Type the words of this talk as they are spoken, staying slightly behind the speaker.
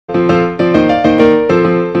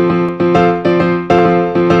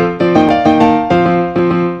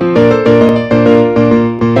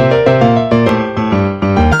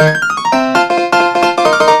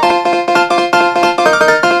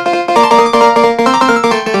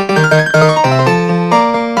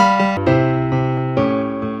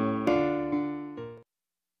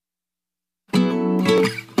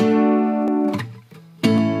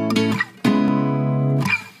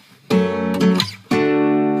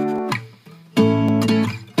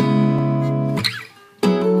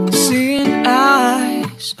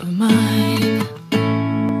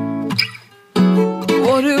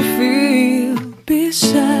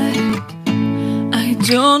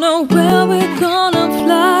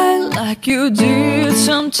like you did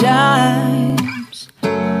sometimes,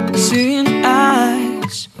 seeing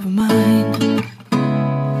eyes of mine.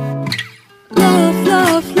 Love,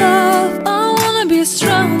 love, love, I wanna be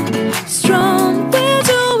strong, strong. We're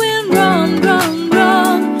doing wrong, wrong,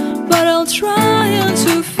 wrong, but I'll try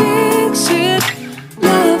to fix it.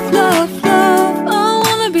 Love, love, love, I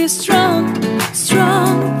wanna be strong,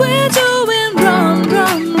 strong. We're doing wrong,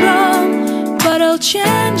 wrong, wrong, but I'll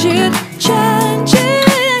change it, change it.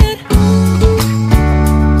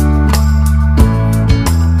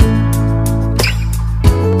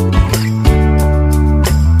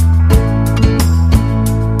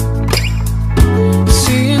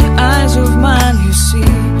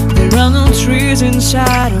 Trees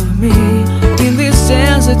inside of me. In this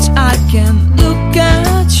desert I can look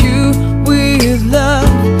at you with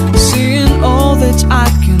love, seeing all that I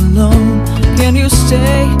can learn. Can you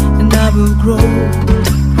stay and I will grow,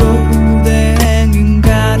 grow the hanging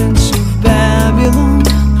gardens of Babylon.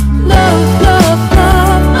 Love, love,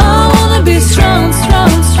 love, I wanna be strong,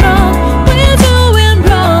 strong, strong. We're doing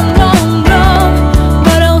wrong, wrong, wrong,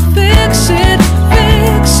 but I'll fix it,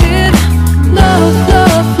 fix it. Love,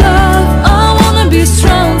 love, love, be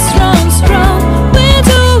strong, strong, strong. We're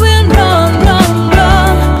doing wrong, wrong,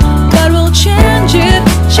 wrong, but we'll change it,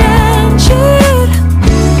 change it.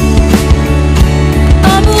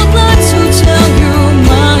 I would like to tell you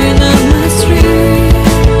mine and my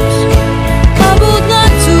dreams. I would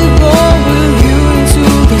like to go with you into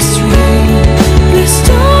the stream. Please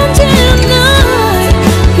don't deny,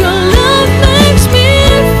 your love makes me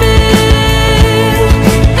feel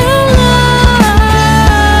alive.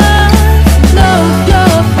 Love,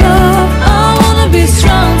 love, love, I wanna be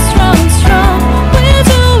strong, strong, strong. We're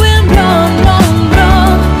doing wrong, wrong,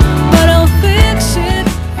 wrong, but I'll fix it,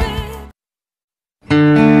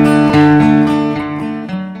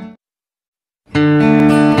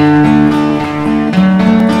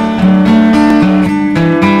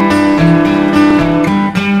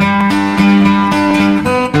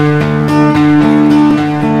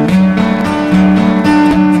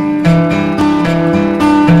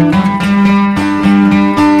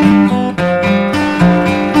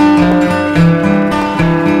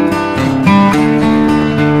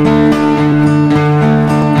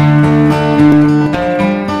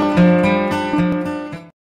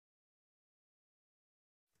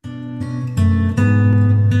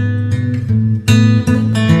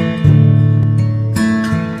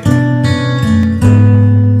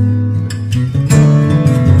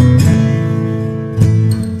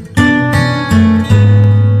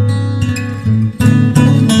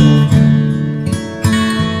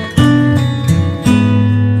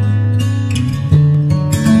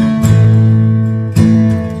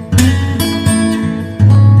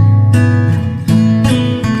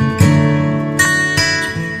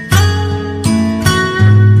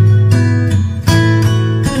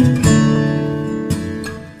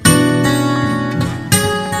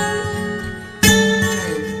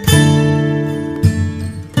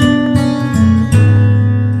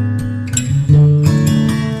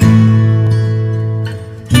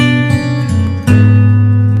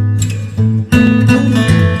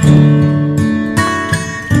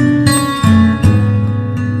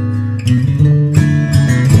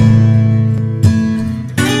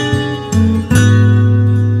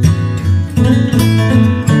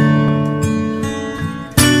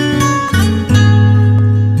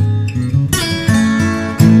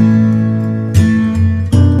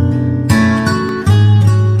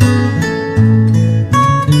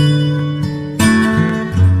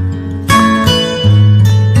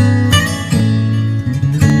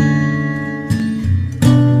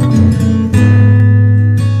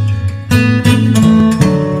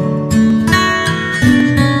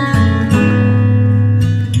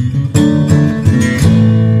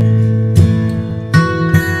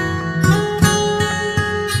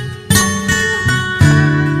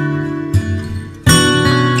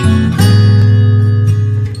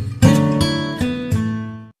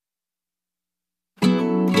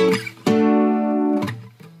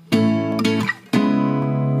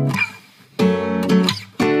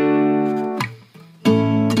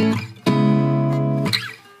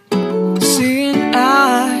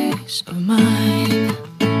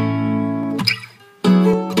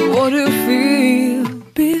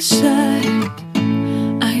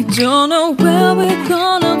 don't know where we're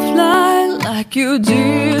gonna fly like you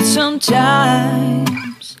did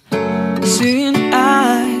sometimes, seeing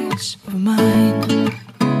eyes of mine.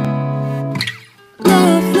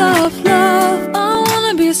 Love, love, love, I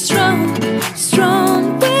wanna be strong,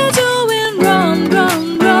 strong. We're doing wrong,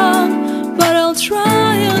 wrong, wrong, but I'll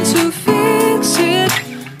try to fix it.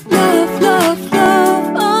 Love,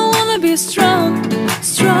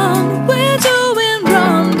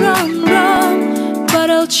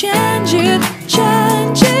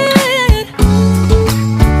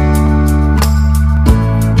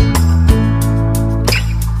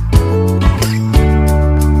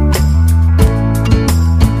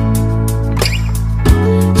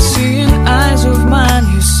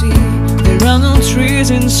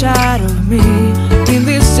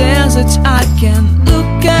 desert I can